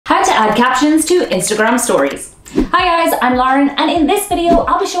add captions to Instagram stories. Hi guys, I'm Lauren, and in this video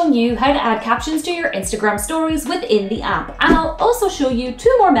I'll be showing you how to add captions to your Instagram stories within the app, and I'll also show you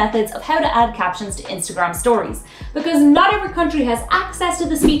 2 more methods of how to add captions to Instagram stories, because not every country has access to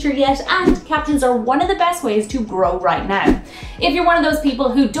this feature yet, and captions are one of the best ways to grow right now. If you're one of those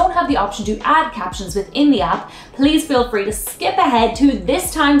people who don't have the option to add captions within the app, please feel free to skip ahead to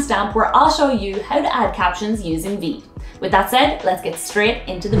this timestamp where I'll show you how to add captions using VEED. With that said, let's get straight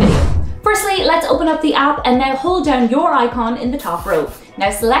into the video. Firstly, let's open up the app and now hold down your icon in the top row. Now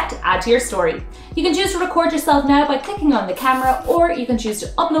select Add to your story. You can choose to record yourself now by clicking on the camera, or you can choose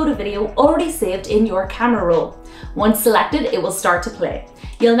to upload a video already saved in your camera roll. Once selected, it will start to play.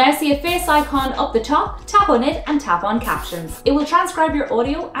 You'll now see a face icon up the top, tap on it and tap on captions. It will transcribe your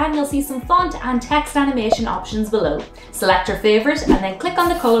audio and you'll see some font and text animation options below. Select your favorite and then click on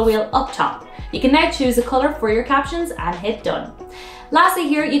the color wheel up top. You can now choose a color for your captions and hit done. Lastly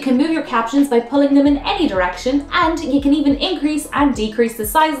here, you can move your captions by pulling them in any direction, and you can even increase and decrease the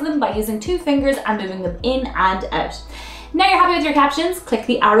size of them by using 2 fingers and moving them in and out. Now you're happy with your captions, click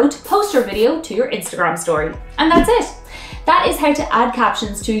the arrow to post your video to your Instagram story. And that's it. That is how to add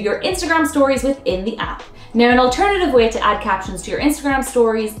captions to your Instagram stories within the app. Now, an alternative way to add captions to your Instagram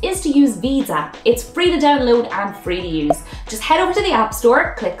stories is to use VEEDs app. It's free to download and free to use. Just head over to the App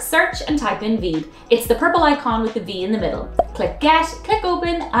Store, click search and type in VEED. It's the purple icon with the V in the middle. Click get, click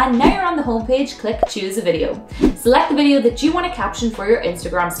open, and now you're on the homepage, click choose a video. Select the video that you want to caption for your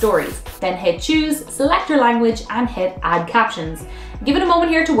Instagram stories. Then hit choose, select your language and hit add captions. Give it a moment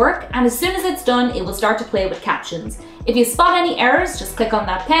here to work, and as soon as it's done, it will start to play with captions. If you spot any errors, just click on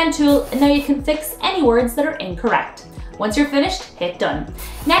that pen tool and now you can fix any words that are incorrect. Once you're finished, hit done.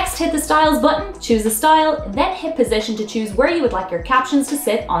 Next, hit the styles button, choose a style, then hit position to choose where you would like your captions to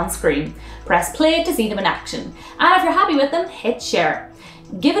sit on screen. Press play to see them in action. And if you're happy with them, hit share.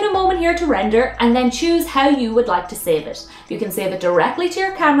 Give it a moment here to render and then choose how you would like to save it. You can save it directly to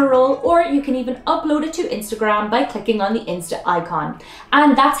your camera roll, or you can even upload it to Instagram by clicking on the Insta icon.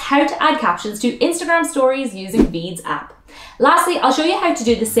 And that's how to add captions to Instagram stories using VEEDs app. Lastly, I'll show you how to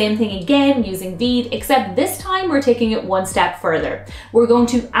do the same thing again using VEED, except this time we're taking it one step further. We're going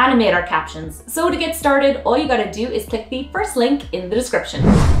to animate our captions. So to get started, all you gotta do is click the first link in the description.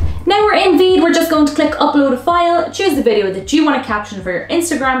 Now we're in VEED, we're just going to click upload a file, choose the video that you want to caption for your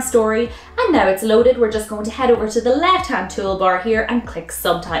Instagram story, and now it's loaded, we're just going to head over to the left-hand toolbar here and click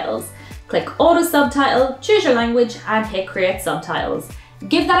subtitles. Click auto subtitle, choose your language and hit create subtitles.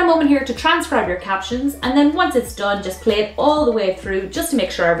 Give that a moment here to transcribe your captions, and then once it's done, just play it all the way through just to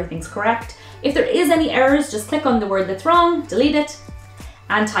make sure everything's correct. If there is any errors, just click on the word that's wrong, delete it,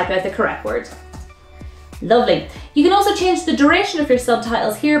 and type out the correct word. Lovely. You can also change the duration of your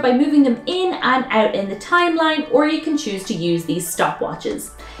subtitles here by moving them in and out in the timeline, or you can choose to use these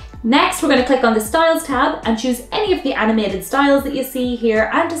stopwatches. Next, we're going to click on the Styles tab and choose any of the animated styles that you see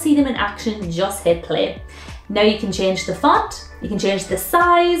here, and to see them in action, just hit play. Now you can change the font, you can change the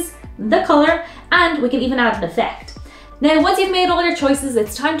size, the color, and we can even add an effect. Now, once you've made all your choices,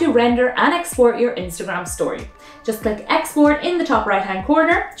 it's time to render and export your Instagram story. Just click export in the top right-hand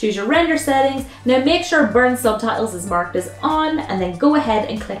corner, choose your render settings. Now make sure burn subtitles is marked as on, and then go ahead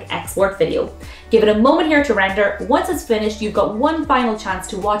and click export video. Give it a moment here to render. Once it's finished, you've got one final chance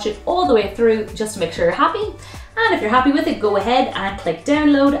to watch it all the way through just to make sure you're happy. And if you're happy with it, go ahead and click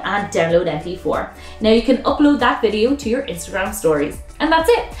download and download MP4. Now you can upload that video to your Instagram stories. And that's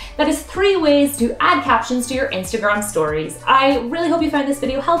it. That is 3 ways to add captions to your Instagram stories. I really hope you found this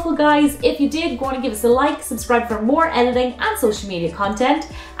video helpful, guys. If you did, go on and give us a like, subscribe for more editing and social media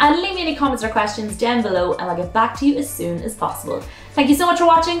content, and leave me any comments or questions down below and I'll get back to you as soon as possible. Thank you so much for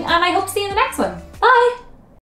watching, and I hope to see you in the next one. Bye!